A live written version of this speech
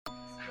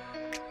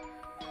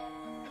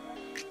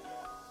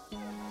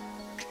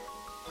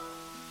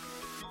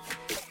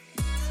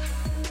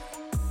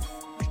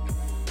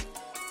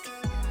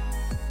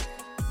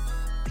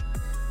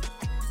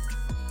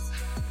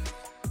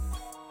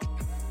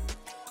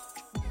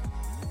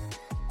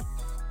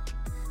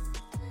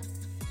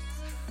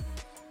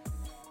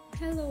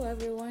Hello,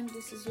 everyone.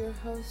 This is your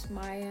host,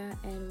 Maya,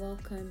 and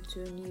welcome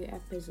to a new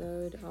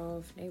episode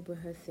of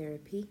Neighborhood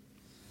Therapy.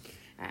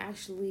 I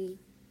actually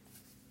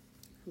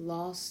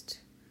lost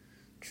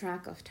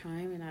track of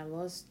time and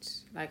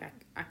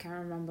I can't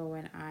remember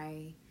when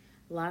I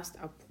last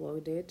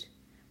uploaded,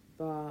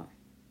 but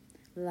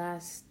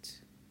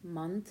last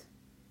month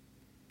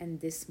and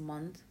this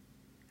month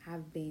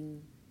have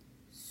been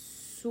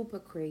super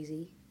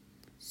crazy,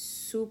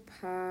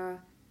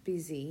 super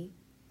busy.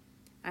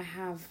 I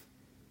have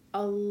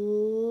a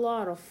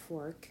lot of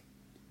work.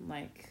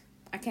 Like,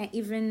 I can't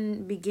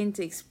even begin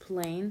to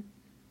explain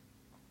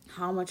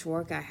how much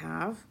work I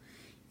have.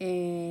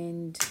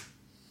 And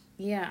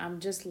yeah, I'm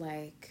just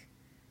like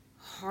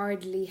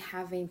hardly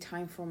having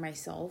time for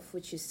myself,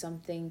 which is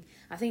something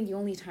I think the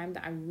only time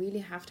that I really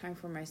have time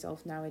for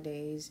myself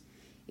nowadays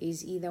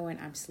is either when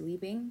I'm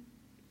sleeping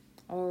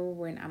or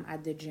when I'm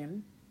at the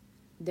gym.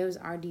 Those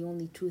are the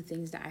only two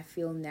things that I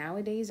feel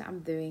nowadays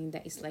I'm doing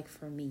that is like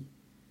for me,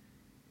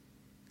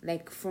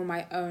 like for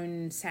my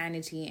own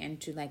sanity and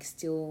to like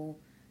still,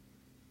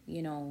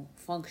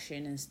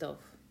 function and stuff.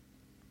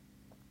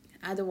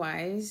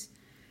 Otherwise,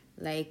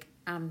 like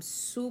I'm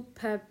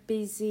super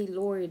busy,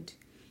 Lord.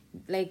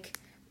 Like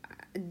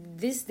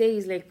these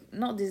days, like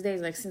not these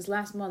days, like since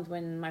last month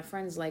when my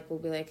friends like will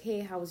be like, "Hey,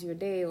 how was your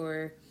day?"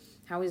 or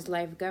 "How is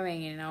life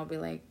going?" and I'll be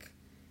like,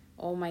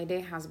 "Oh, my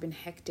day has been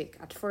hectic."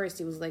 At first,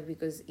 it was like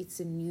because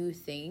it's a new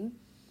thing,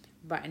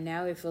 but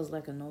now it feels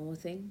like a normal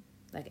thing.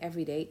 Like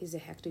every day is a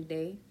hectic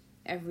day.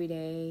 Every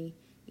day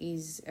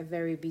is a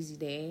very busy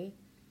day.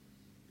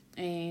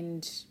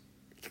 And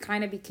it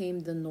kind of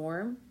became the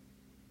norm.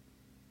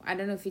 I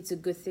don't know if it's a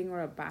good thing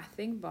or a bad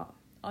thing, but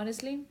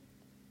honestly,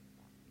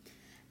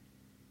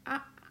 I,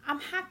 I'm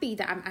happy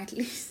that I'm at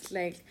least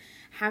like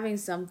having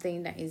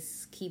something that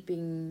is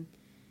keeping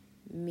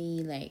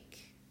me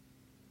like,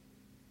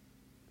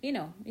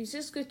 it's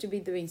just good to be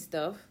doing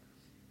stuff.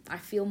 I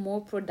feel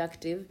more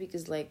productive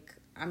because like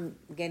I'm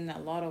getting a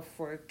lot of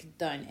work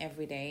done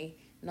every day.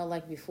 Not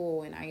like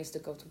before when I used to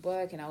go to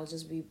work and I would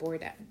just be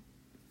bored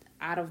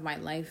out of my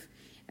life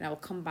and I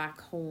would come back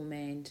home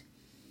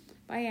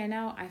but yeah,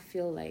 now I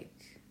feel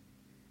like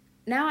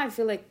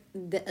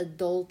the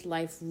adult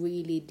life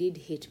really did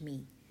hit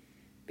me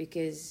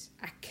because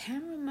I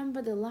can't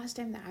remember the last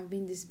time that I've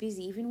been this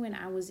busy. Even when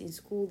I was in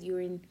school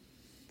during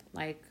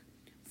like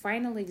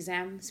final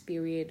exams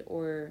period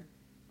or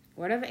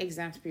whatever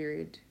exams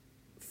period,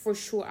 for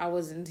sure I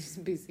wasn't this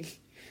busy.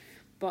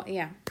 But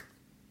yeah,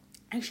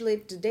 actually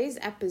today's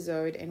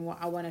episode and what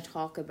I want to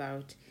talk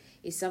about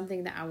is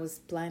something that I was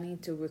planning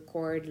to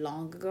record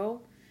long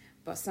ago,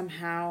 but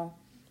somehow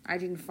I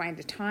didn't find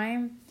the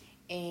time,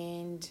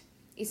 and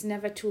it's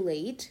never too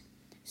late.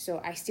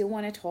 So I still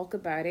want to talk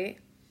about it,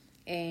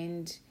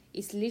 and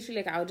it's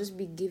literally like I'll just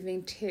be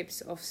giving tips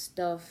of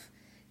stuff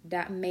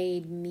that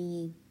made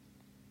me,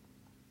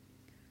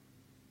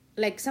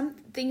 like some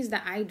things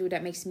that I do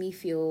that makes me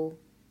feel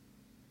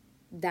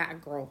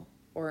that girl.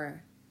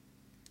 Or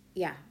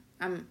yeah,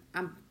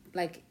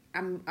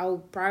 I'll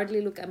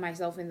proudly look at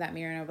myself in that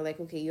mirror and I'll be like,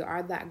 okay, you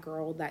are that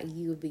girl that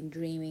you've been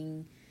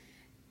dreaming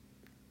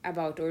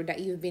about, or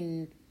that you've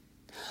been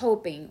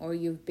hoping, or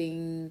you've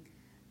been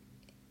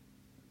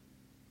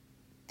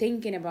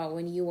thinking about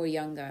when you were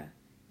younger,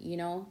 you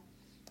know?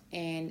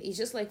 And it's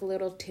just like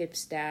little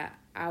tips that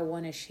I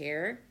want to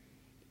share.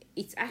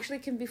 It actually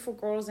can be for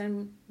girls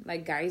and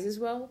like guys as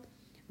well.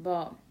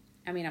 But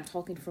I mean, I'm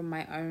talking from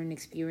my own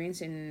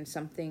experience and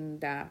something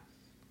that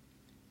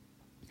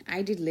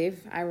I did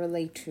live, I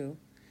relate to.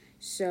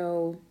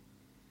 So,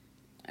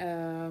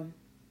 uh,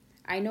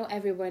 I know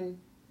every one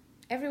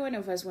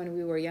of us when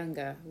we were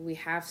younger, we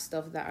have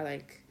stuff that are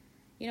like,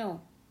 you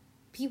know,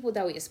 people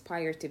that we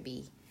aspire to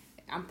be.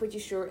 I'm pretty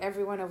sure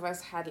every one of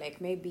us had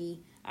like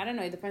maybe, I don't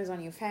know, it depends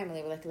on your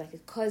family, but like a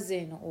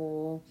cousin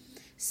or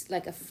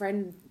like a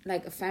friend,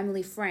 like a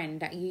family friend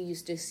that you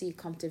used to see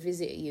come to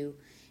visit you,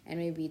 and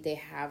maybe they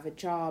have a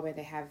job and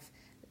they have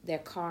their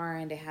car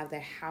and they have their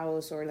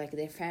house or like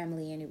their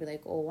family, and you'd be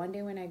like, oh, one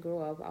day when I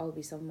grow up I will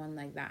be someone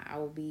like that. I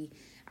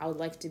would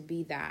like to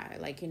be that,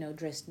 like,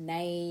 dress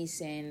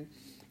nice and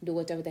do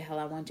whatever the hell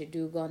I want to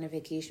do, go on a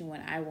vacation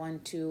when I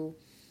want to,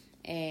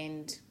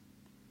 and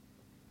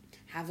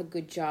have a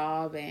good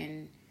job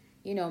and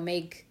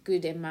make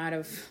good amount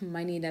of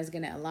money that's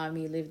gonna allow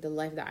me to live the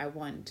life that I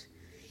want.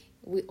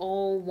 We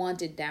all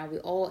wanted that. We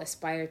all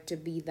aspired to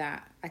be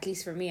that. At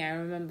least for me, I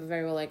remember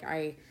very well, like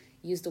I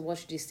used to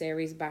watch this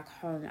series back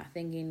home. I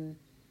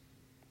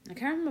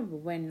can't remember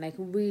when, like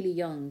really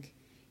young,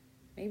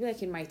 maybe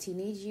like in my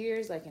teenage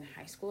years, like in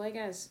high school, I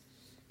guess.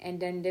 And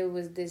then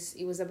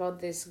it was about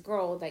this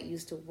girl that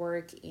used to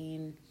work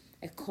in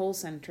a call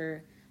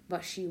center,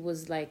 but she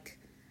was like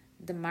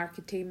the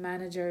marketing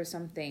manager or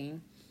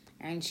something,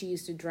 and she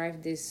used to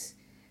drive this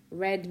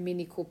red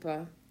Mini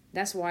Cooper.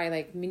 That's why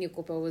like Mini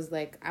Cooper was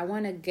like, I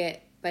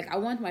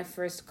want my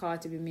first car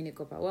to be Mini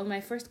Cooper. Well,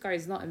 my first car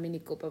is not a Mini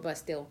Cooper, but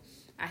still,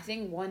 I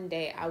think one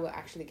day I will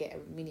actually get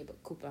a Mini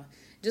Cooper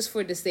just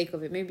for the sake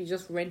of it. Maybe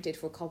just rent it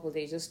for a couple of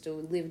days just to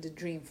live the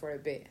dream for a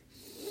bit.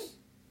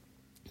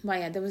 But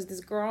yeah, there was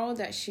this girl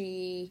that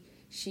she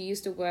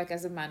used to work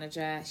as a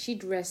manager. She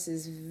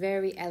dresses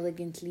very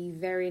elegantly,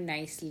 very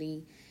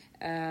nicely.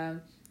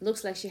 Um,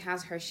 Looks like she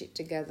has her shit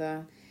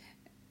together.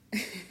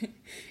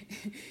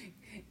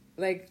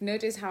 Like,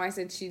 notice how I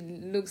said she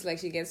looks like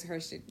she has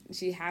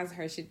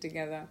her shit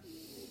together.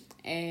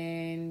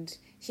 And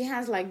she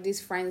has like these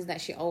friends that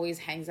she always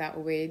hangs out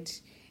with.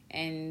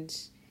 And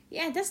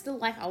yeah, that's the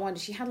life I wanted.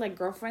 She had like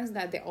girlfriends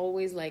that they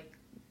always like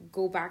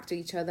go back to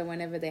each other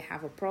whenever they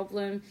have a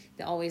problem.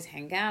 They always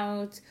hang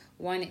out.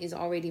 One is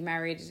already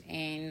married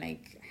and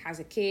like has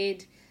a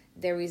kid.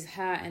 There is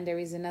her, and there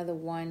is another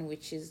one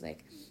which is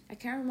like, I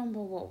can't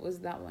remember what was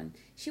that one.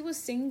 She was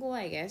single,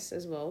 I guess,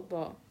 as well.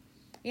 But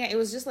yeah, it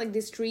was just like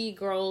these three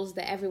girls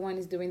that everyone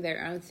is doing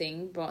their own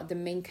thing, but the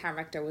main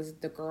character was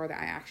the girl that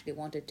I actually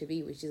wanted to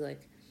be, which is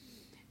like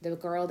the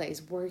girl that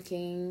is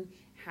working,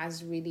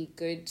 has really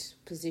good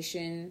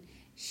position.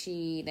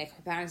 She, like,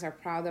 her parents are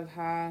proud of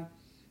her.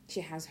 She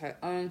has her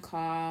own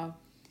car.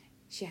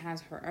 She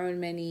has her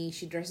own money.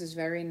 She dresses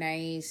very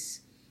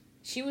nice.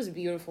 She was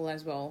beautiful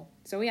as well.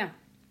 So yeah,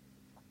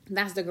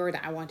 that's the girl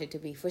that I wanted to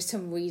be for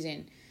some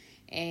reason.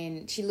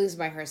 And she lives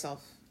by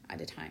herself at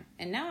the time.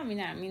 And now,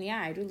 yeah,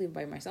 I do live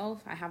by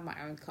myself. I have my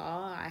own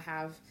car. I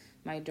have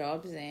my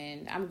jobs,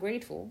 and I'm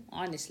grateful,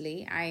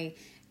 honestly.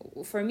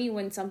 For me,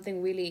 when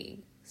something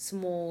really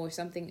small or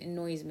something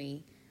annoys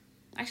me,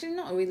 actually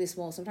not really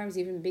small, sometimes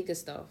even bigger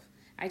stuff,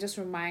 I just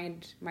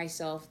remind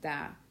myself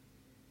that,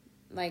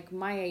 like,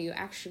 Maya, you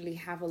actually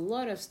have a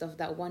lot of stuff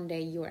that one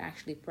day you're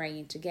actually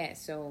praying to get.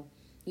 So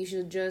you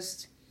should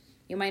just,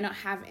 you might not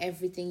have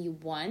everything you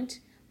want,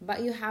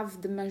 but you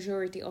have the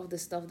majority of the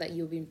stuff that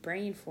you've been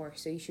praying for.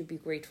 So you should be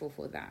grateful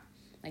for that.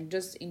 Like,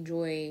 just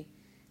enjoy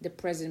the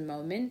present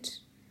moment,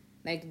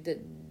 like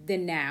the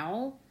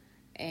now,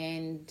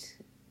 and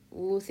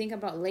we'll think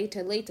about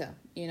later,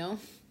 you know?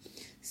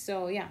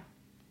 So yeah.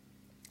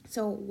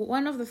 So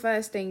one of the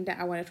first thing that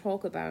I want to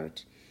talk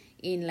about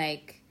in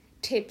like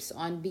tips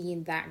on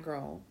being that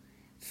girl,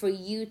 for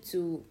you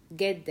to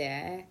get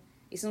there,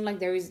 it's not like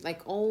there is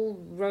like all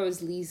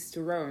roads leads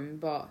to Rome,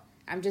 but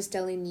I'm just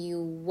telling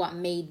you what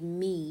made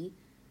me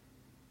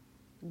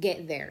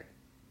get there,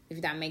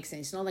 if that makes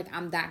sense. It's not like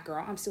I'm that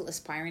girl. I'm still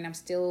aspiring. I'm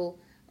still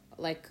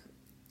like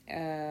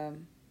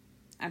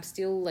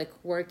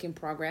work in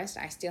progress.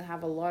 I still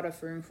have a lot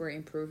of room for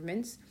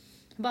improvements.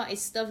 But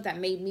it's stuff that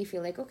made me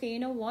feel like, okay, you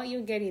know what?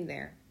 You're getting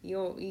there.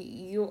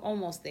 You're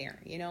almost there,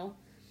 you know?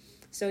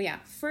 So yeah,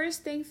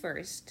 first thing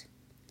first,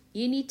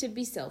 you need to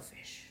be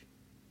selfish.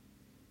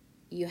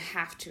 You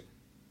have to.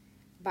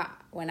 But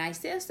when I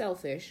say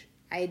selfish,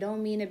 I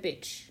don't mean a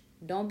bitch.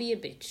 Don't be a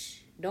bitch.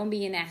 Don't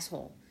be an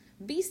asshole.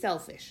 Be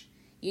selfish.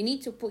 You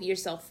need to put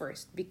yourself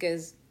first,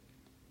 because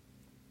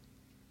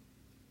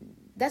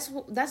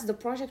that's the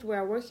project we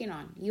are working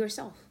on,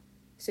 yourself.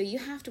 So you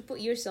have to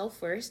put yourself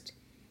first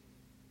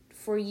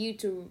for you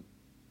to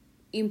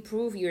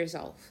improve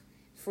yourself,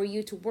 for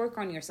you to work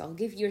on yourself.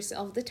 Give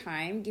yourself the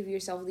time, give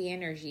yourself the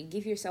energy,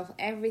 give yourself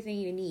everything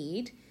you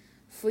need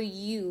for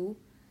you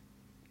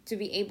to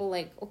be able,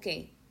 like,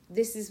 okay,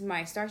 this is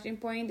my starting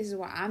point. This is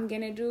what I'm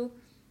going to do.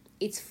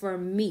 It's for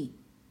me.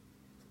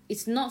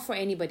 It's not for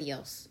anybody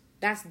else.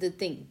 That's the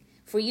thing.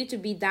 For you to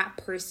be that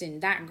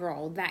person, that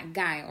girl, that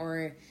guy,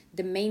 or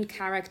the main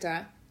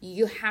character,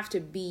 you have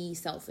to be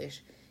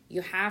selfish.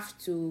 You have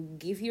to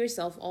give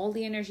yourself all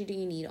the energy that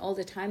you need, all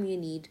the time you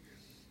need.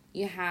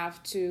 You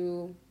have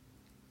to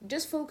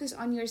just focus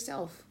on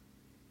yourself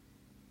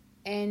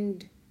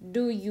and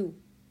do you,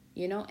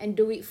 and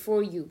do it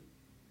for you.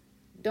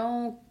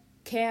 Don't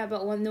care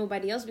about what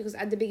nobody else, because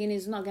at the beginning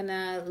it's not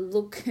gonna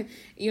look,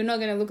 you're not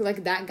gonna look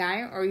like that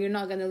guy, or you're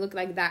not gonna look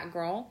like that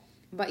girl.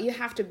 But you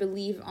have to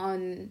believe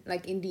on,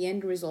 like, in the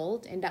end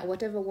result, and that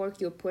whatever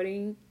work you're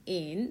putting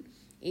in,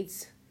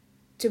 it's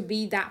to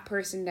be that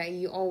person that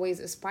you always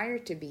aspire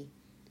to be.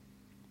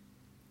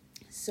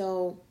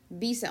 So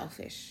be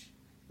selfish,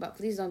 but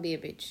please don't be a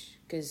bitch,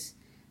 because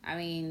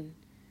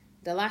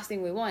the last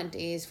thing we want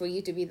is for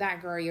you to be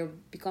that girl. You're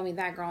becoming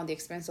that girl on the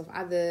expense of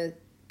other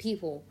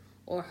people,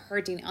 or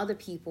hurting other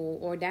people,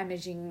 or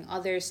damaging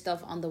other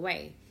stuff on the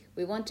way.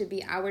 We want to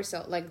be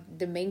ourselves, like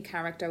the main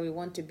character. We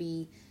want to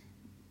be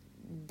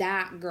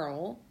that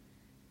girl,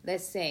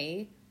 let's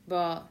say,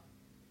 but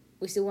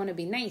we still want to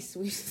be nice.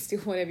 We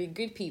still want to be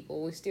good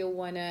people. We still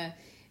want to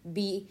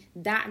be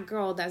that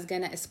girl that's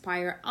going to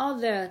inspire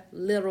other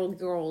little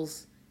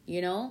girls,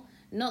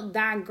 Not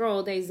that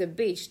girl that is a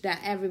bitch that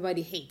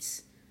everybody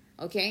hates,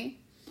 okay?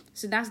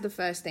 So that's the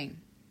first thing.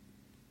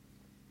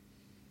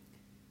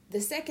 The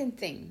second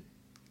thing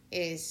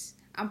is,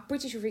 I'm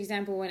pretty sure, for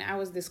example, when I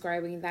was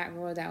describing that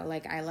girl that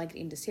I liked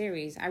in the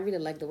series, I really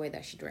liked the way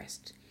that she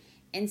dressed.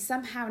 And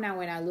somehow now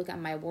when I look at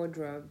my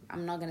wardrobe,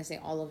 I'm not going to say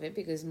all of it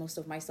because most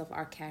of my stuff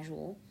are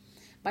casual.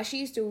 But she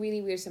used to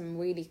really wear some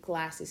really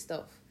classy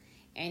stuff.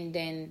 And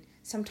then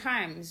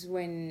sometimes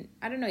when,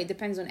 I don't know, it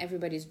depends on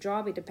everybody's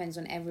job. It depends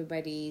on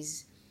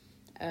everybody's,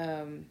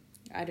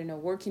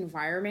 work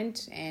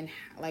environment and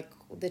like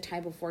the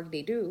type of work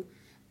they do.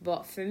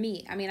 But for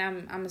me, I mean,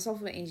 I'm a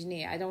software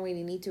engineer. I don't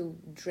really need to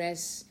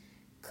dress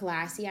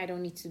classy. I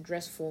don't need to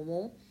dress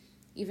formal,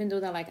 even though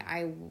that like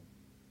I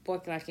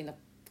work like in a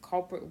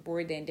corporate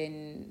board, and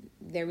then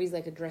there is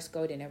like a dress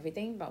code and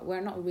everything, but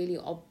we're not really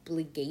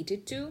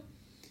obligated to.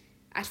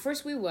 At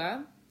first we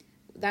were.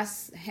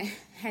 That's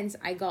hence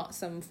I got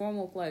some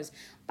formal clothes.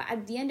 But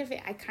at the end of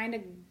it, I kind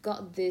of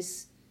got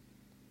this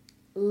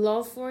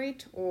love for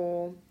it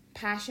or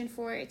passion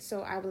for it.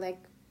 So I was like,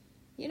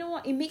 you know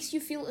what? It makes you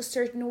feel a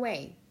certain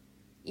way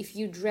if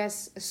you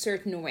dress a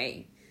certain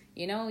way.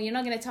 You know, you're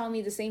not going to tell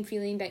me the same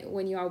feeling that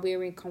when you are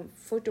wearing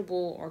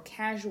comfortable or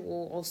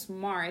casual or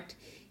smart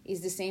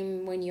is the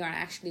same when you are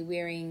actually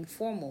wearing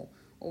formal,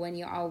 or when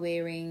you are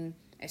wearing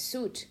a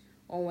suit,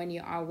 or when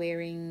you are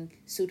wearing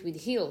suit with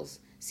heels.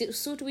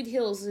 Suit with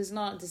heels is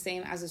not the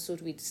same as a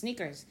suit with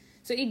sneakers.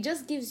 So it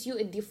just gives you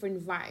a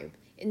different vibe.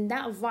 And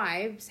that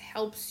vibe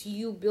helps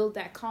you build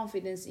that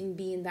confidence in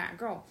being that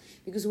girl.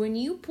 Because when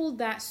you pull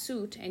that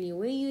suit and you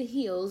wear your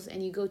heels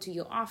and you go to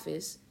your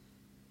office,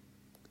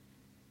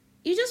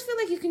 you just feel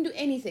like you can do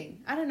anything.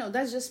 I don't know.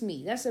 That's just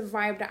me. That's a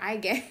vibe that I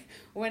get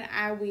when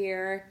I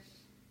wear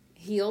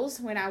heels,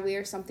 when I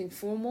wear something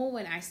formal,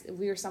 when I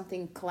wear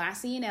something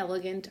classy and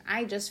elegant.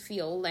 I just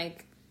feel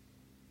like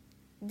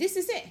this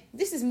is it.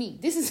 This is me.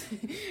 This is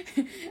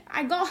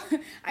I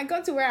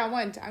got to where I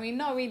want. I mean,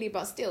 not really,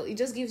 but still, it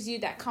just gives you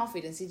that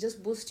confidence. It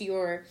just boosts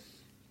your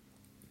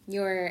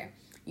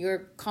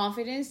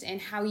confidence and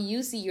how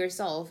you see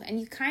yourself, and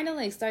you kind of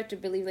like start to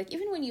believe, like,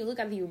 even when you look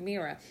at your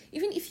mirror,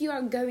 even if you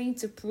are going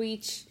to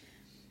preach,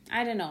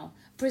 I don't know,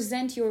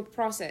 present your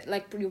process,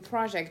 like your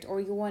project, or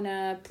you want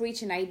to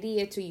preach an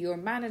idea to your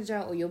manager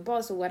or your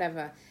boss or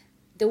whatever,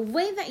 the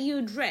way that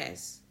you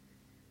dress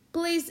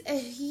plays a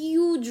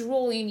huge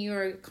role in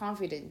your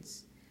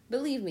confidence.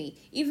 Believe me,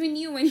 even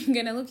you, when you're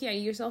gonna look at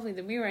yourself in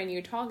the mirror and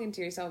you're talking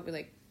to yourself, be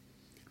like,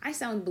 I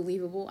sound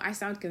believable, I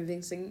sound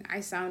convincing,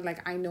 I sound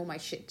like I know my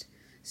shit.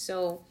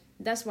 So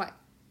that's what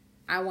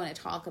I want to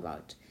talk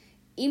about.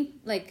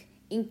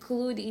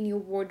 Include in your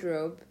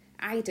wardrobe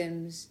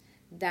items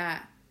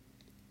that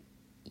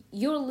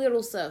your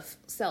little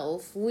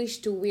self wish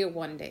to wear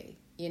one day,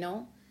 you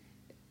know?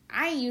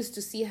 I used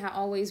to see her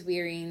always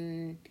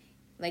wearing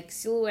like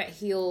silhouette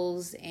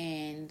heels,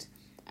 and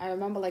I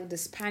remember like the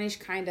Spanish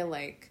kind of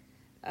like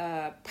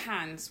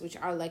pants, which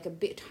are like a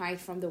bit tight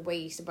from the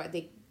waist, but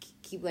they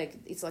keep like,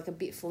 it's like a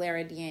bit flare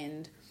at the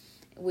end,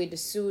 with the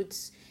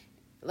suits,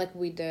 like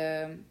with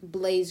the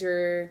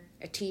blazer,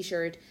 a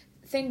t-shirt.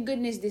 Thank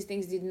goodness these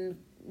things didn't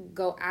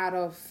go out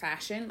of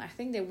fashion. I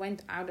think they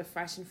went out of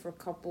fashion for a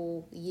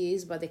couple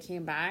years, but they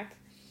came back.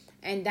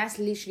 And that's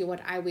literally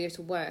what I wear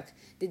to work.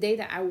 The day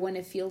that I want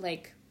to feel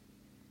like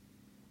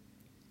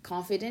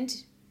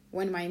confident,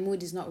 when my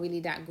mood is not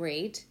really that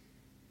great,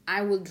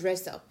 I will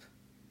dress up,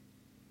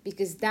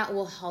 because that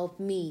will help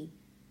me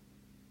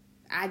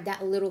add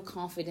that little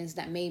confidence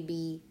that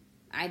maybe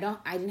I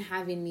didn't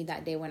have in me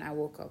that day when I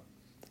woke up.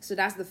 So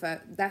that's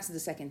the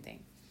second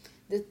thing.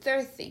 The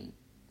third thing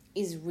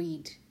is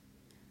read.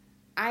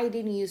 I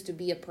didn't used to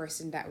be a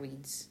person that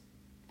reads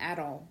at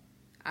all.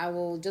 I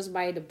will just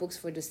buy the books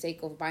for the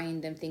sake of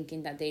buying them,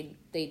 thinking that they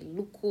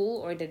look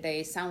cool or that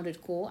they sounded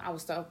cool. I will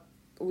start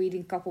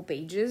reading a couple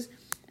pages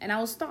and I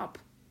will stop.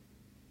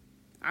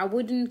 I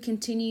wouldn't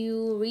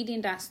continue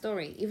reading that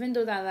story, even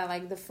though that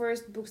like the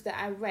first books that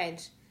I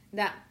read,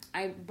 that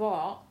I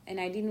bought and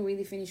I didn't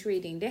really finish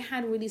reading, they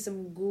had really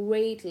some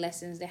great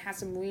lessons. They had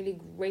some really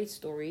great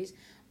stories,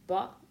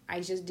 but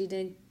I just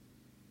didn't,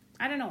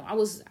 I don't know.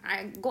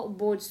 I got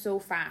bored so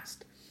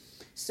fast.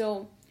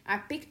 So I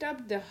picked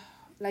up the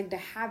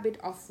habit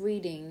of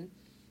reading,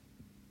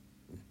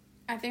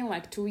 I think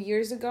like 2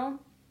 years ago.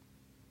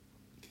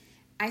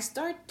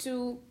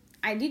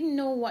 I didn't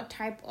know what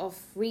type of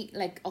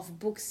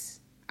books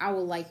I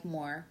would like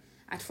more.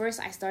 At first,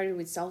 I started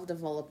with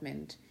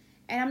self-development.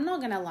 And I'm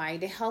not gonna lie,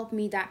 they helped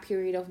me that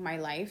period of my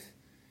life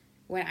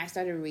when I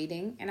started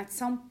reading. And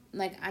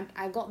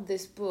I got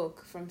this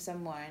book from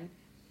someone,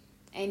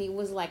 and it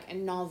was like a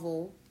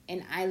novel.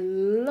 And I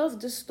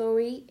loved the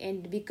story.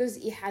 And because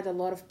it had a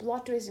lot of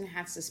plot twists and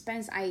had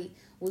suspense, I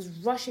was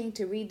rushing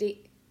to read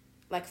it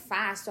like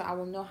fast so I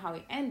will know how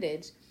it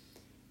ended.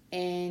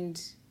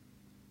 And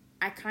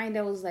I kind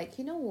of was like,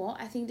 you know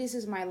what? I think this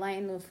is my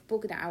line of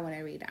book that I want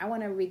to read. I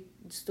want to read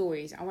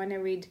stories. I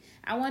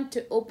want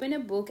to open a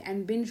book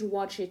and binge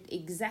watch it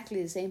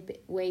exactly the same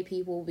way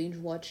people binge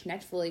watch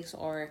Netflix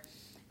or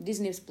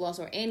Disney Plus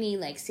or any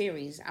like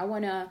series. I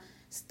want to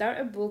start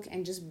a book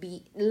and just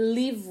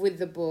live with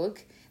the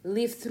book,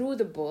 live through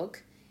the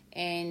book.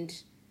 And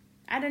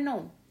I don't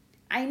know.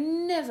 I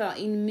never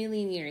in a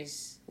million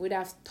years would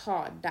have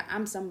thought that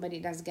I'm somebody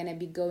that's going to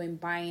be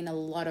buying a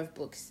lot of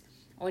books.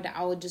 Or that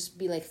I would just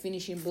be like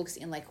finishing books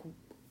in like a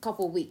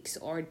couple weeks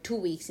or 2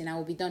 weeks and I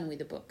will be done with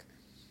the book.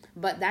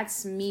 But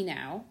that's me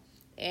now.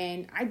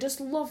 And I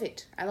just love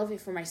it. I love it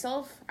for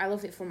myself. I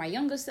love it for my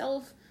younger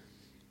self.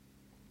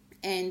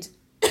 And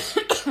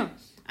I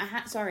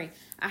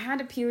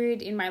had a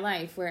period in my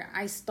life where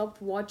I stopped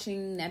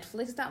watching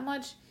Netflix that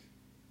much.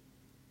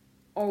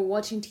 or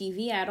watching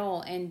TV at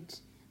all, and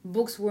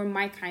books were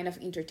my kind of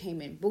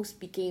entertainment. Books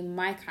became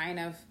my kind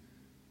of,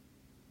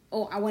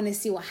 oh, I want to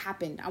see what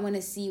happened. I want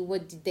to see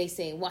what did they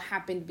say, what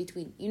happened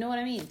between, you know what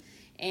I mean?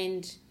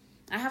 And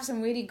I have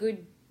some really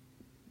good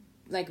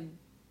like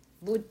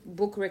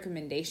book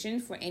recommendation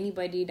for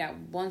anybody that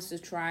wants to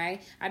try.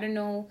 I don't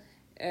know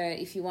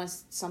if you want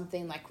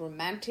something like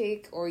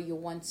romantic or you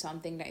want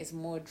something that is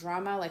more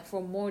drama. Like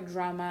for more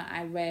drama,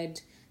 I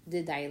read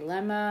The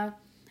Dilemma,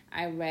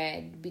 I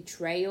read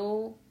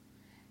Betrayal.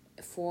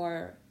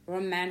 For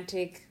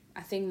romantic,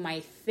 I think my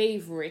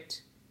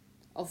favorite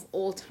of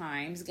all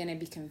time is gonna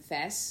be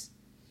Confess.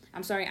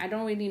 I'm sorry, I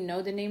don't really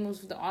know the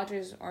names of the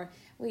authors, or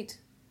wait,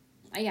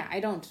 yeah, I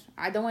don't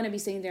want to be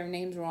saying their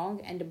names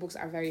wrong, and the books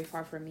are very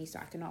far from me, so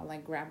I cannot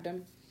like grab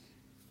them.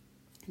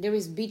 There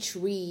is Beach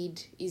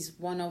Read, is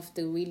one of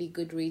the really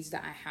good reads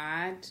that I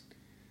had.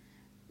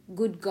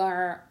 Good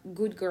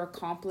Girl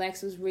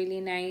Complex was really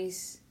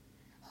nice.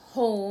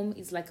 Home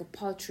is like a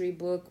poetry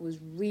book, was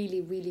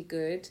really, really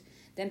good.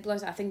 Then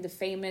plus I think The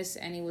Famous,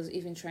 and it was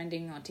even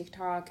trending on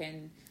TikTok,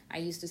 and I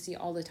used to see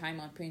all the time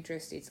on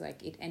Pinterest. It's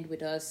like It End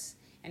With Us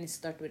and It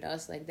Start With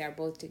Us. Like they're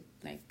both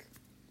like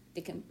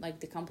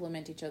they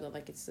complement each other,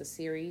 like it's a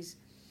series.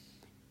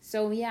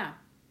 So yeah,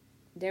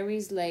 there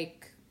is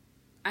like,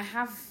 I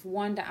have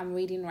one that I'm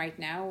reading right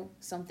now,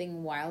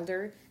 Something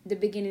Wilder. The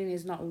beginning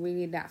is not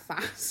really that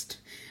fast.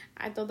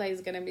 I thought that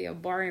it's gonna be a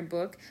boring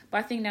book, but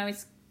I think now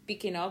it's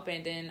picking up,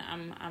 and then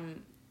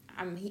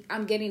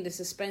I'm getting the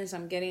suspense,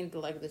 I'm getting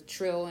the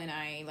thrill, and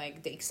I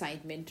like the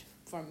excitement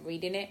from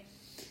reading it.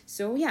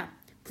 So yeah,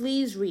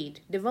 please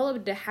read.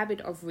 Develop the habit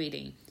of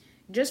reading.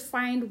 Just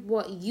find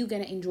what you're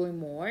gonna enjoy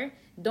more.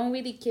 Don't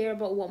really care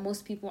about what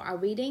most people are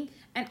reading,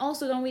 and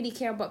also don't really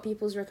care about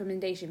people's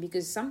recommendation,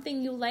 because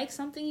something you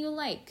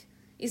like.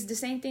 It's the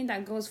same thing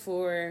that goes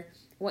for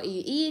what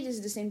you eat. It's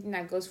the same thing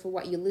that goes for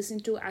what you listen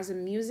to as a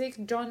music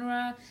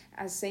genre.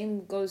 As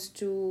same goes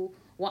to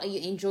what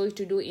you enjoy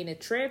to do in a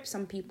trip.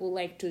 Some people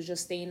like to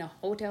just stay in a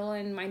hotel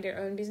and mind their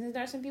own business.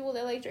 There are some people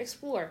that like to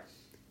explore.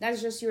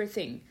 That's just your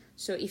thing.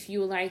 So if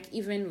you like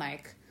even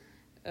like,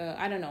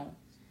 I don't know,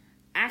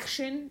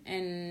 action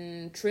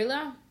and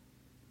thriller,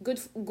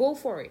 go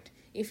for it.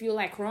 If you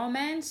like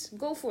romance,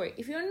 go for it.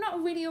 If you're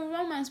not really a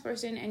romance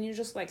person and you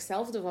just like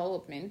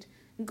self-development,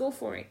 go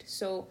for it.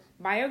 So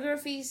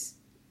biographies,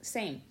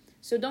 same.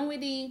 So I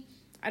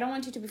don't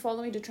want you to be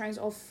following the trends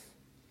of,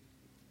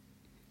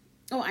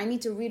 oh, I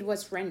need to read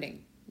what's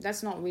trending.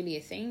 That's not really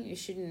a thing. You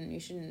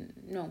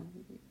shouldn't, no.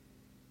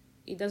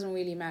 It doesn't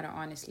really matter,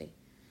 honestly.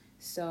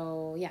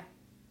 So yeah,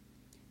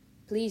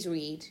 please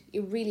read.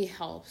 It really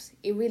helps.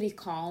 It really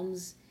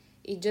calms.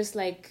 It just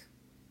like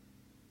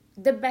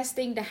the best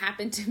thing that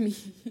happened to me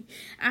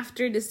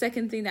after the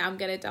second thing that I'm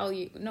gonna tell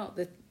you. No,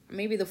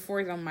 maybe the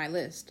fourth on my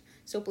list.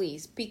 So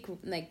please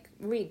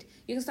read.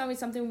 You can start with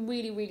something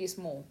really, really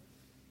small,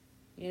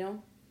 you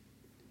know.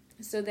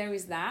 So there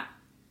is that.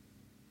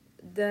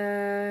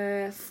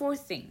 The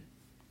fourth thing,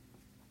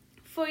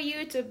 for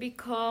you to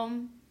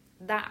become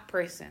that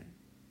person,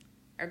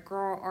 a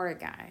girl or a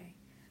guy,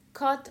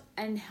 cut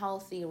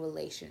unhealthy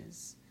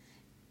relations.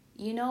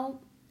 You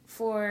know,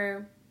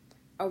 for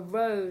a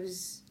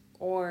rose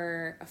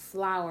or a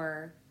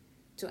flower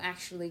to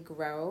actually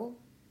grow,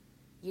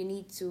 you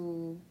need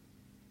to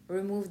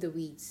remove the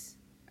weeds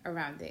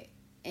around it.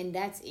 And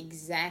that's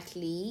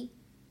exactly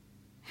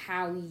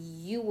how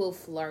you will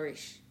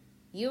flourish.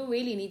 You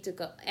really need to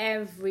cut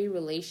every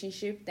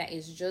relationship that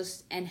is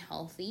just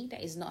unhealthy,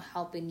 that is not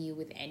helping you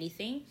with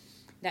anything,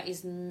 that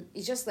is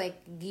it's just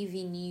like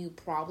giving you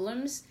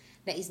problems,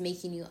 that is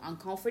making you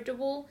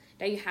uncomfortable,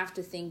 that you have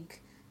to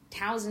think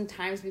 1,000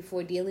 times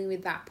before dealing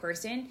with that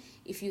person.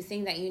 If you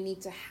think that you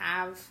need to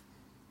have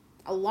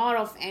a lot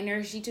of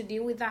energy to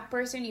deal with that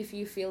person, if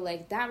you feel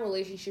like that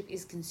relationship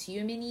is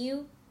consuming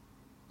you,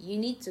 you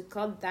need to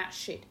cut that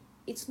shit.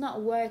 It's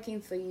not working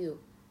for you.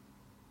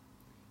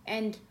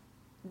 And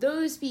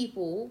those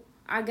people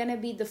are gonna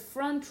be the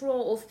front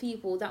row of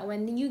people that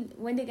when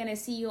they're gonna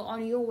see you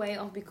on your way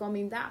of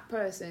becoming that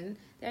person,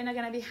 they're not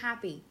gonna be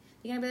happy.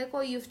 They're gonna be like, oh,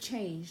 you've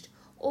changed.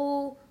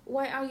 Oh,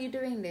 why are you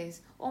doing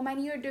this? Oh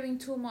man, you're doing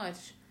too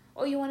much.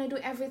 Oh, you wanna do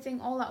everything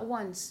all at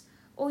once.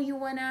 Oh, you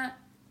wanna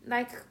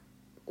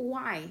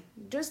why?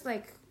 Just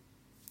like,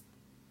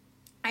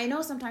 I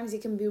know sometimes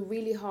it can be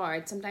really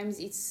hard. Sometimes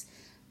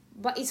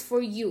but it's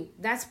for you.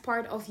 That's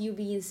part of you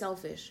being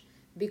selfish.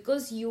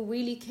 Because you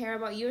really care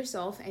about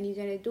yourself and you're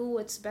going to do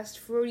what's best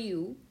for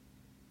you,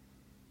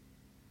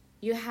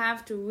 you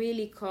have to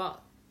really cut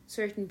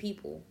certain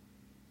people.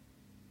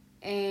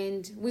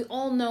 And we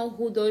all know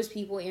who those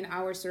people in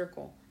our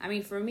circle. I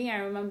mean, for me, I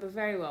remember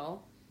very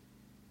well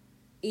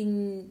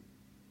in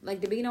like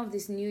the beginning of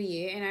this new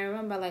year, and I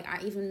remember like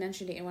I even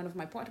mentioned it in one of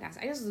my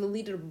podcasts. I just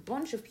deleted a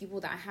bunch of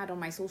people that I had on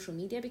my social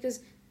media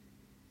because,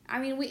 I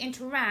mean, we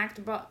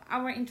interact, but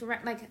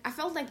I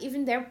felt like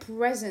even their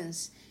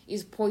presence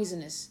is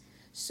poisonous.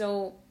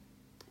 So,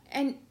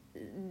 and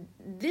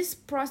this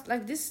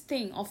this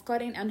thing of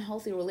cutting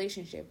unhealthy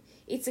relationship,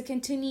 it's a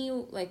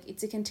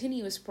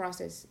continuous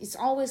process. It's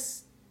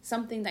always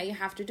something that you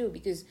have to do.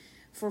 Because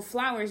for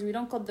flowers, we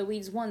don't cut the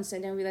weeds once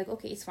and then we're like,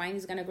 okay, it's fine,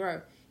 it's gonna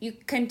grow. You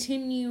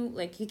continue,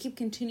 like you keep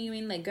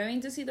continuing, like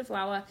going to see the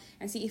flower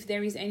and see if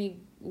there is any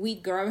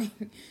weed growing.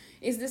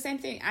 It's the same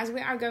thing. As we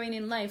are going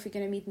in life, we're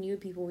gonna meet new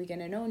people, we're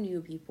gonna know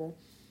new people.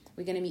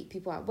 We're going to meet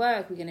people at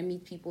work. We're going to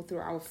meet people through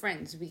our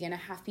friends. We're going to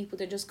have people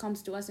that just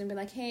comes to us and be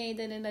like, hey,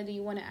 do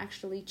you want to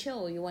actually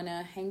chill? You want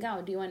to hang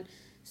out? Do you want...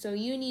 So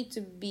you need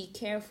to be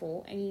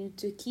careful, and you need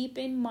to keep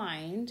in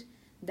mind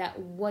that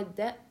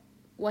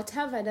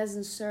whatever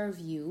doesn't serve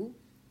you,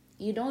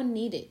 you don't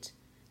need it.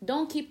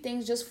 Don't keep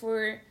things just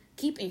for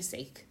keeping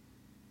sake.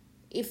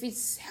 If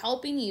it's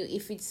helping you,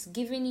 if it's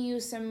giving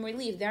you some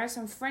relief, there are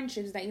some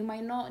friendships that you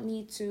might not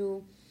need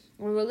to...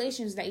 or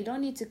relations that you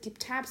don't need to keep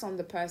tabs on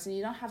the person.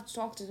 You don't have to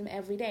talk to them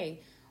every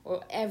day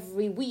or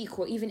every week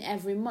or even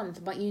every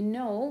month. But you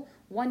know,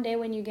 one day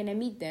when you're going to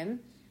meet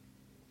them,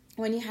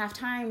 when you have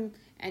time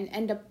and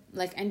end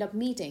up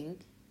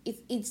meeting,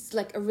 it's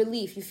like a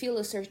relief. You feel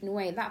a certain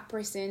way. That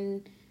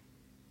person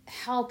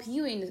help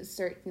you in a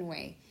certain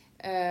way,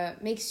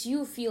 makes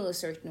you feel a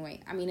certain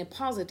way. I mean, a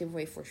positive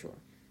way for sure.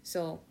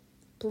 So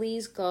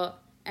please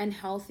got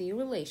unhealthy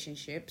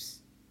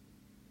relationships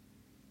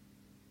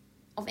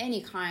of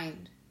any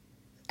kind.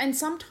 And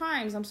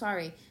sometimes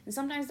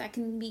that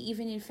can be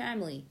even in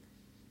family.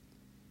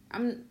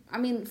 I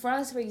mean, for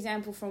us, for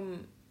example,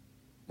 from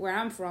where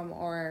I'm from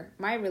or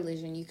my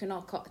religion, you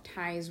cannot cut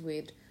ties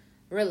with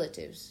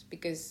relatives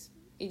because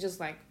it's just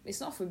like, it's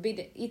not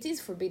forbidden. It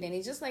is forbidden.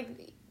 It's just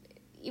like,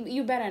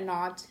 you better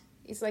not.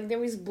 It's like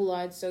there is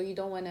blood, so you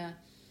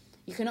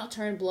cannot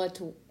turn blood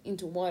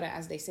into water,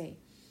 as they say.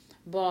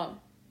 But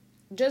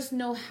just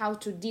know how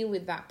to deal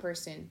with that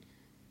person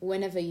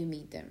whenever you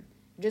meet them.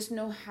 Just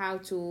know how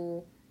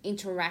to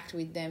interact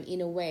with them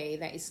in a way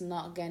that it's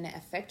not going to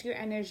affect your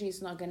energy.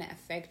 It's not going to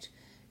affect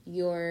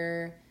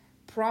your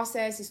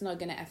process. It's not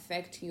going to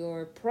affect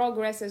your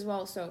progress as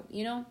well. So,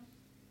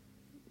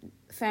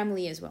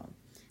 family as well.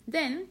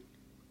 Then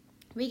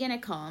we're going to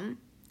come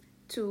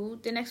to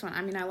the next one.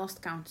 I mean, I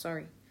lost count.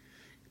 Sorry.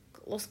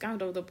 Lost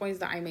count of the points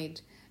that I made.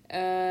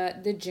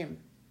 The gym.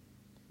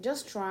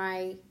 Just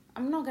try.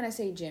 I'm not going to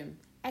say gym.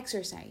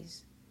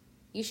 Exercise.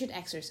 You should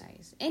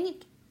exercise. Any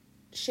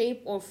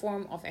shape or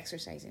form of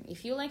exercising.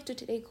 If you like to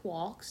take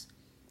walks,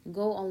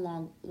 go on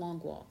long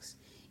walks.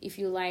 If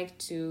you like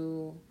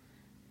to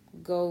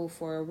go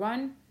for a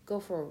run, go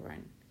for a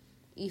run.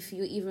 If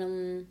you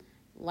even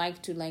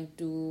like to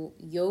do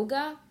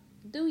yoga,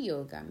 do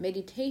yoga.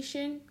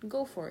 Meditation,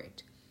 go for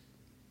it.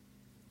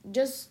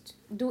 Just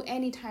do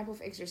any type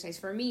of exercise.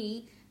 For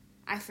me,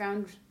 I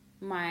found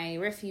my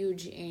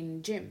refuge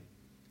in gym.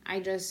 I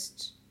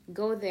just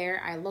go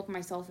there, I lock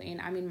myself in,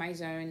 I'm in my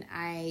zone.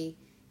 I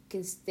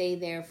can stay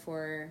there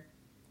for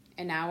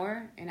an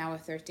hour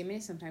 30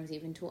 minutes, sometimes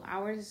even 2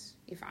 hours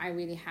if I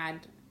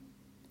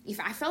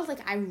felt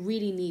like I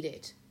really need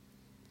it.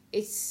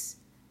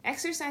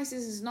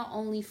 Exercises is not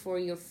only for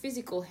your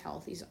physical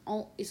health,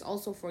 it's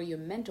also for your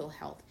mental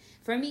health.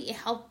 For me, it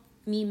helped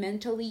me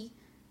mentally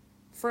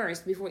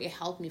first before it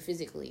helped me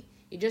physically.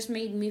 It just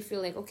made me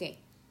feel like, okay.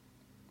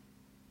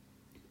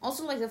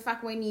 Also, like the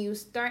fact when you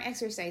start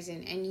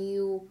exercising and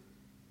you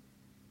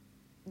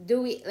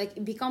do it, like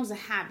it becomes a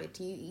habit.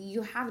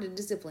 You have the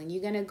discipline.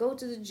 You're gonna go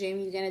to the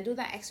gym, you're gonna do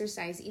that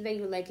exercise, either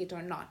you like it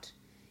or not,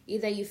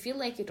 either you feel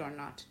like it or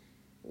not.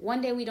 One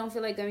day we don't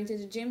feel like going to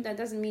the gym, that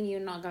doesn't mean you're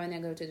not gonna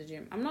go to the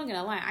gym. I'm not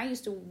gonna lie, I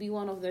used to be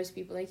one of those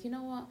people like, you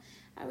know what,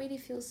 I really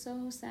feel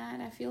so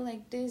sad, I feel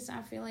like this,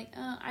 I feel like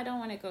I don't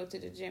want to go to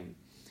the gym,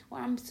 or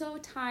I'm so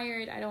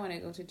tired, I don't want to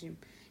go to the gym.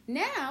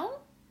 Now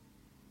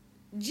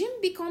gym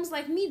becomes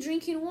like me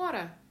drinking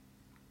water.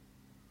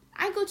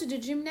 I go to the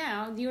gym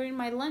now during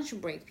my lunch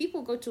break.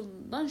 People go to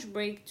lunch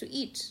break to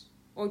eat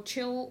or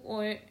chill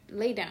or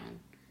lay down.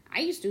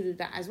 I used to do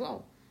that as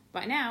well.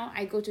 But now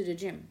I go to the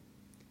gym.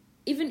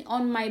 Even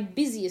on my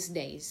busiest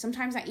days.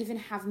 Sometimes I even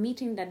have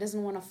meeting that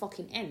doesn't want to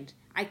fucking end.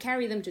 I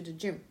carry them to the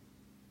gym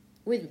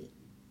with me.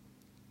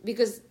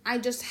 Because I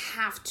just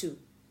have to.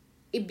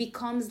 It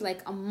becomes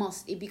like a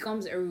must. It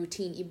becomes a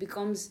routine. It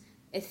becomes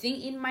a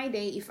thing in my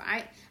day. If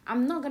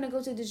I'm not going to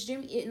go to the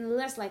gym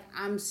unless like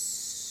I'm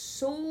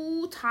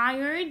so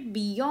tired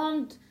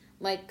beyond,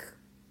 like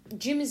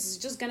gym is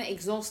just gonna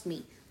exhaust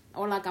me,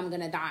 or like I'm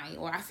gonna die,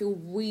 or I feel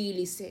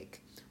really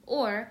sick,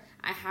 or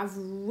I have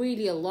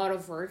really a lot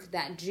of work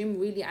that gym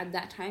really at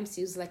that time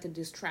feels like a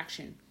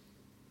distraction.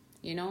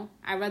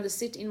 I'd rather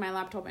sit in my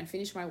laptop and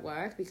finish my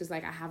work because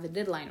like I have a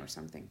deadline or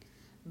something.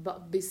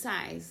 But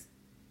besides,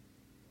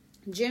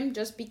 gym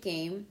just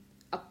became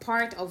a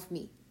part of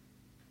me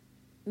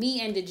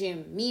and the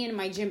gym, me and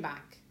my gym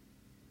bag.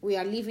 We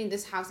are leaving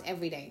this house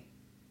every day.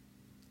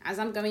 As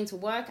I'm going to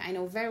work, I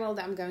know very well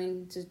that I'm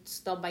going to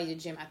stop by the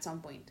gym at some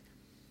point.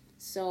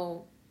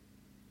 So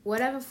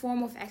whatever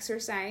form of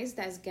exercise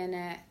that's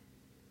gonna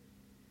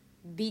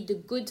be the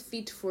good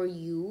fit for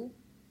you,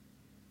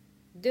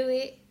 do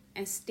it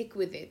and stick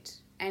with it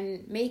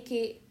and make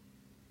it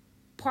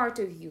part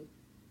of you.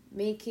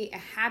 Make it a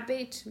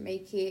habit,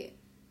 make it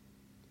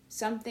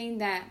something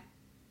that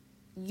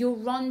you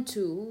run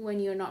to when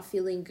you're not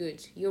feeling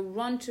good. You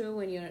run to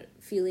when you're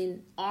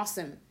feeling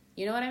awesome.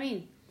 You know what I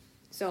mean?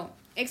 So,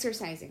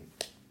 exercising.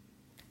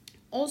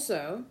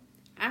 Also,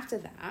 after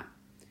that,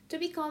 to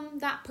become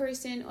that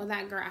person or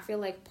that girl, I feel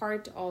like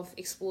part of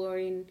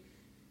exploring,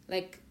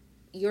 like,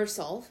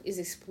 yourself is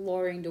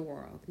exploring the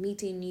world,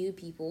 meeting new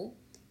people,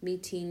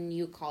 meeting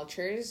new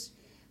cultures,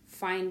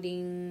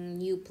 finding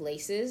new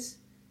places.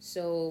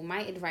 So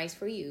my advice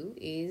for you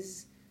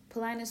is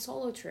plan a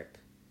solo trip.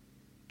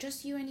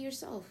 Just you and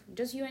yourself,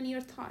 just you and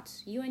your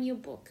thoughts, you and your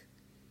book.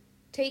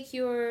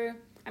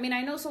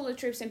 I know solo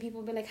trips and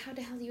people be like, how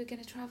the hell are you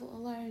going to travel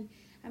alone?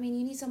 I mean,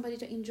 you need somebody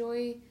to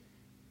enjoy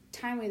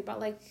time with, but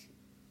like,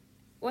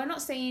 we're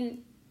not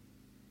saying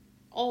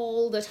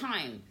all the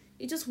time.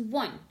 It's just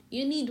one.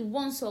 You need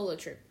one solo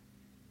trip.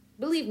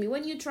 Believe me,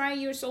 when you try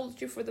your solo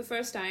trip for the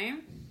first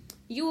time,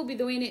 you will be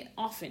doing it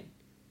often.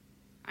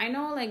 I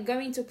know, like,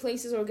 going to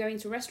places or going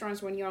to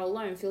restaurants when you're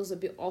alone feels a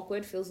bit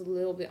awkward, feels a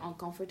little bit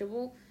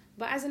uncomfortable.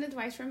 But as an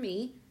advice from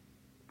me,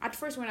 at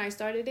first when I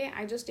started it,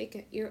 I just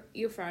take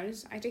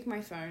earphones. I take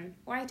my phone,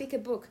 or I take a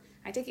book.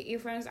 I take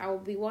earphones. I will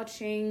be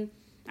watching,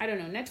 I don't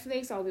know,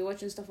 Netflix. I'll be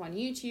watching stuff on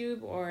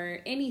YouTube or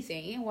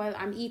anything while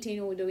I'm eating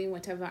or doing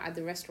whatever at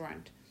the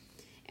restaurant.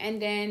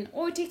 And then,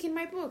 or taking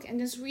my book and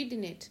just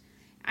reading it.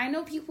 I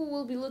know people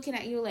will be looking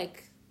at you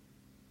like,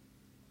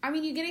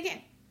 you're going to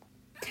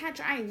catch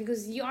eye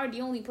because you are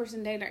the only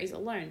person there that is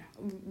alone.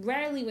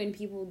 Rarely when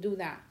people do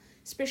that,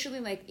 especially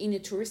like in the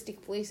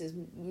touristic places,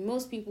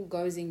 most people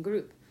goes in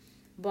group.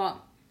 But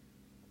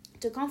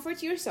to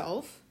comfort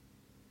yourself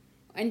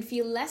and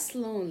feel less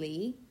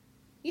lonely,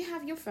 you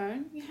have your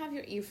phone, you have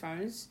your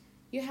earphones,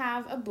 you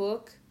have a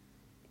book,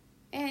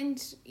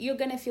 and you're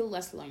gonna feel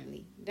less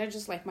lonely. That's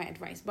just like my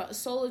advice. But a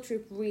solo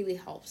trip really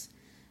helps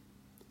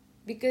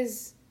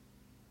because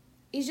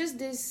it's just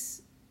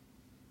this,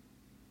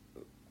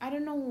 I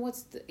don't know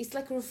it's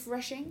like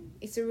refreshing.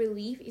 It's a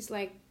relief. It's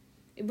like,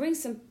 it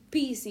brings some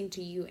peace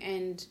into you,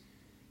 and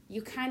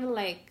you kind of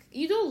like,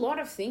 you do a lot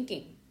of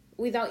thinking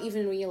without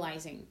even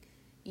realizing.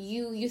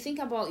 You think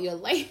about your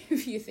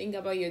life, you think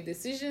about your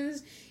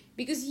decisions,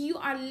 because you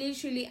are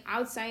literally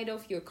outside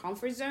of your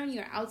comfort zone.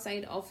 You're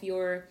outside of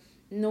your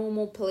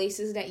normal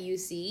places that you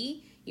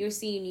see. You're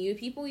seeing new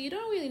people. You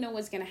don't really know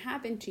what's going to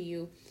happen to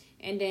you.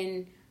 And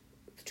then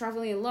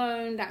traveling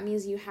alone, that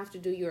means you have to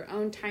do your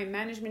own time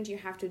management. You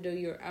have to do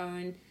your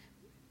own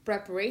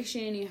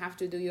preparation. You have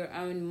to do your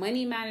own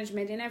money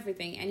management and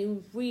everything.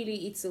 And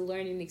it's a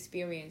learning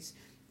experience.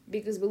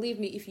 Because believe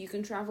me, if you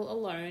can travel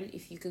alone,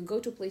 if you can go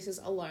to places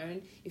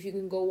alone, if you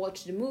can go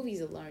watch the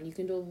movies alone, you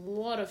can do a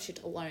lot of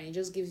shit alone. It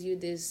just gives you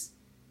this,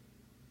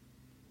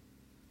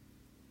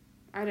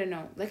 I don't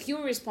know, like,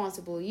 you're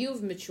responsible,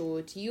 you've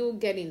matured, you're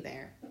getting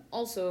there.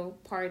 Also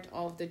part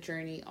of the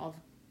journey of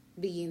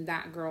being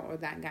that girl or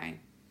that guy.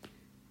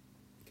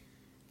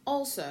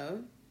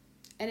 Also,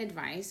 an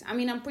advice,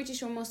 I'm pretty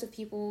sure most of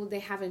people, they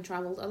haven't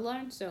traveled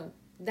alone, so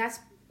that's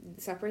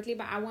separately,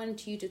 but I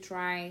want you to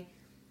try,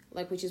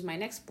 which is my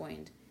next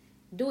point,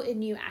 do a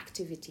new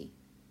activity.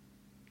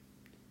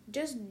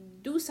 Just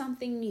do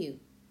something new.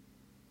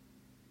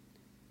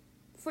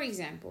 For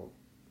example,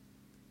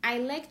 I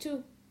like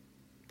to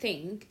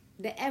think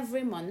that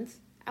every month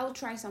I'll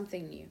try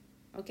something new.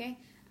 Okay?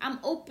 I'm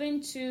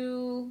open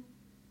to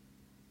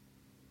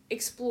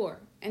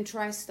explore and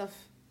try stuff,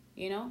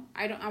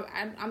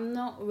 I'm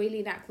not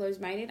really that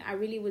close-minded. I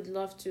really would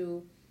love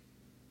to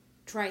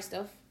try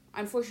stuff.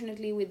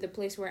 Unfortunately, with the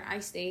place where I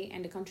stay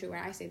and the country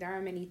where I stay, there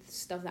are many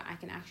stuff that I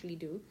can actually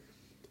do.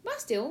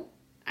 But still,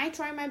 I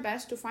try my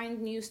best to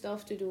find new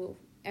stuff to do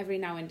every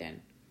now and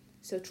then.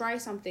 So try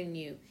something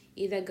new.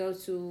 Either go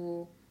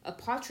to a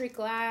pottery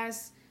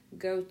class,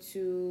 go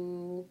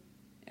to,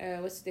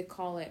 what's they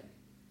call it?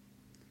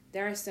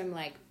 There are some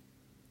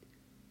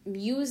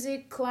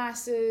music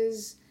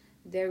classes.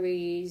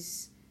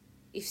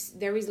 If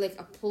there is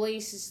a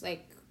place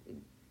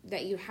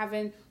that you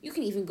haven't, you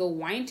can even go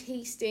wine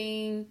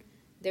tasting.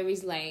 There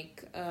is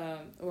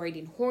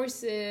riding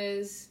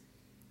horses,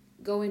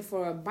 going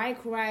for a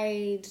bike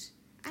ride.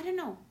 I don't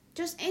know,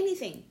 just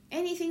anything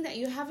that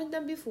you haven't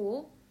done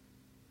before.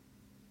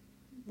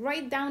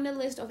 Write down a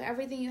list of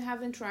everything you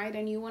haven't tried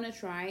and you want to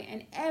try,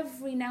 and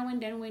every now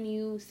and then when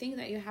you think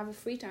that you have a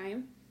free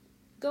time,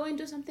 go and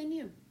do something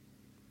new.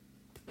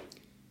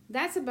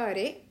 That's about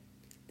it.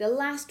 The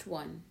last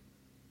one.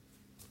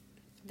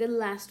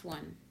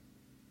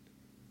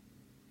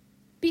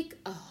 Pick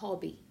a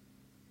hobby.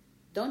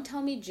 Don't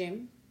tell me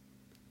gym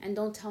and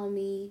don't tell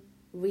me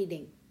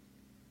reading.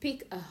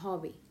 Pick a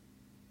hobby.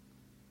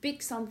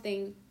 Pick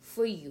something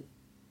for you.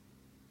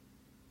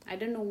 I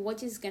don't know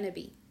what it's gonna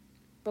be,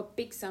 but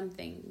pick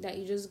something that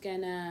you're just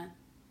gonna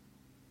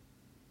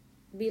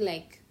be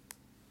like,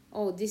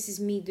 oh, this is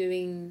me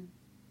doing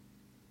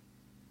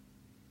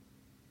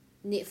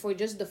it for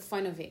just the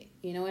fun of it.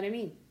 You know what I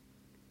mean?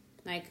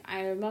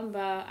 I remember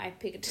I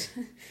picked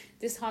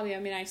this hobby.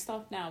 I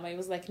stopped now, but it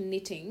was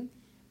knitting.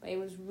 But it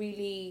was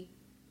really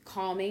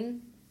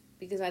calming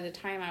because at the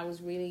time I was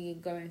really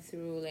going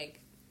through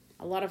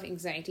a lot of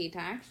anxiety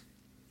attacks.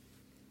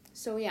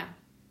 So yeah,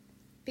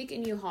 pick a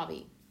new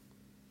hobby.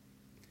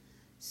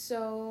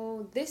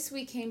 So this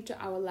we came to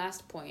our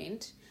last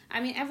point.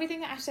 I mean,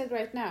 everything that I said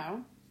right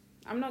now,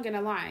 I'm not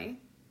gonna lie,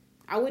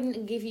 I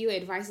wouldn't give you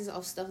advices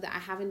of stuff that I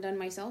haven't done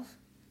myself.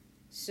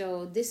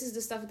 So this is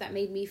the stuff that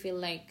made me feel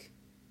like,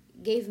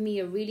 gave me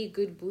a really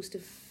good boost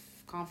of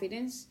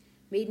confidence,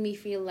 made me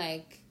feel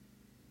like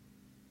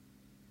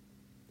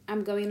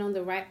I'm going on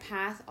the right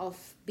path of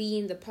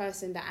being the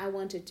person that I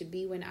wanted to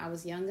be when I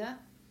was younger,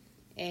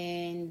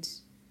 and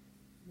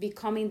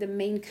becoming the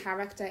main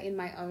character in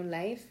my own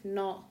life,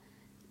 not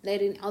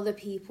letting other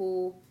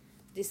people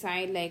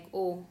decide like,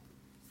 oh,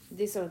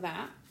 this or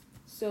that.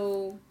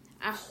 So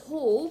I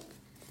hope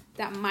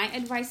that my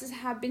advices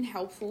have been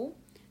helpful.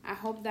 I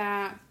hope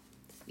that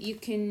you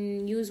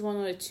can use one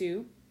or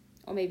two,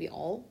 or maybe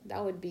all.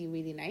 That would be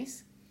really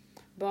nice.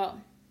 But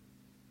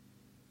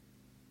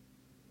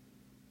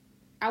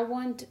I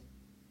want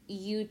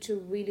you to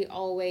really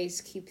always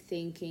keep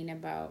thinking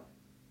about,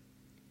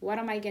 what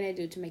am I going to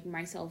do to make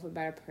myself a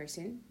better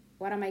person?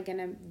 What am I going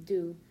to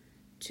do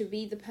to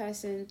be the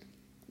person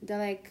that,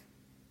 like,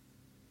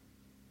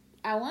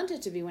 I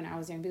wanted to be when I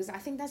was young? Because I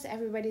think that's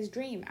everybody's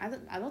dream.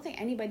 I don't think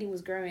anybody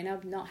was growing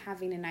up not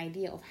having an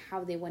idea of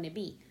how they want to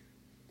be.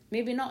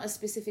 Maybe not a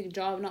specific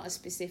job, not a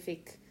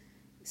specific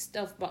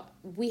stuff, but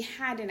we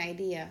had an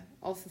idea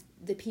of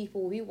the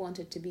people we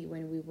wanted to be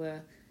when we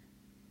were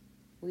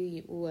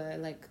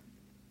like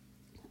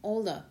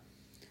older.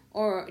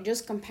 Or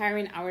just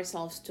comparing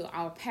ourselves to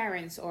our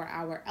parents or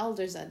our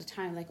elders at the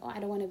time, like, oh, I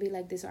don't want to be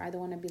like this, or I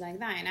don't want to be like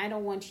that. And I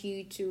don't want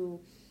you to,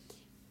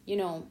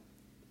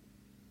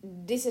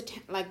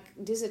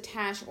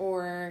 disattach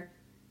or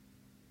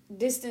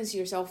distance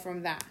yourself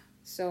from that.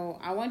 So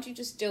I want you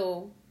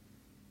to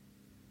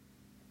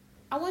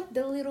I want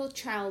the little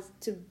child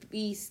to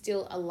be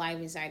still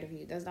alive inside of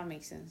you. Does that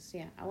make sense?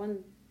 Yeah. I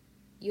want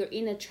your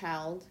inner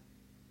child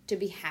to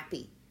be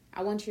happy.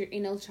 I want your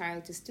inner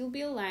child to still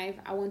be alive.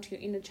 I want your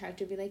inner child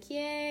to be like,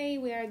 yay,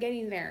 we are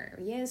getting there.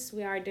 Yes,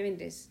 we are doing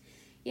this.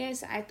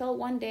 Yes, I thought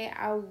one day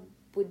I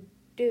would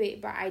do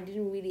it, but I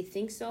didn't really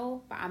think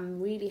so. But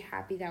I'm really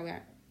happy that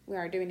we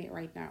are doing it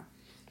right now.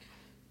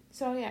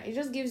 So yeah, it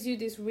just gives you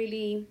this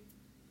really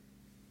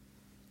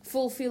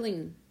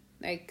fulfilling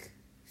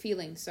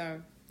feeling.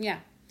 So yeah,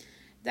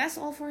 that's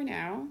all for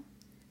now.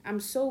 I'm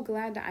so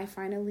glad that I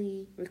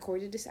finally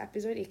recorded this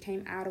episode. It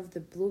came out of the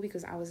blue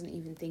because I wasn't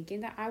even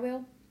thinking that I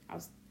will. I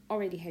was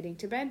already heading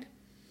to bed.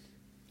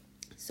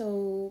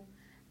 So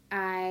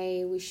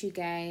I wish you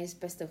guys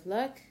best of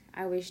luck.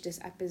 I wish this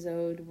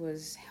episode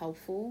was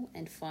helpful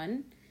and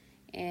fun.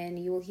 And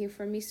you will hear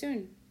from me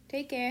soon.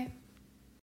 Take care.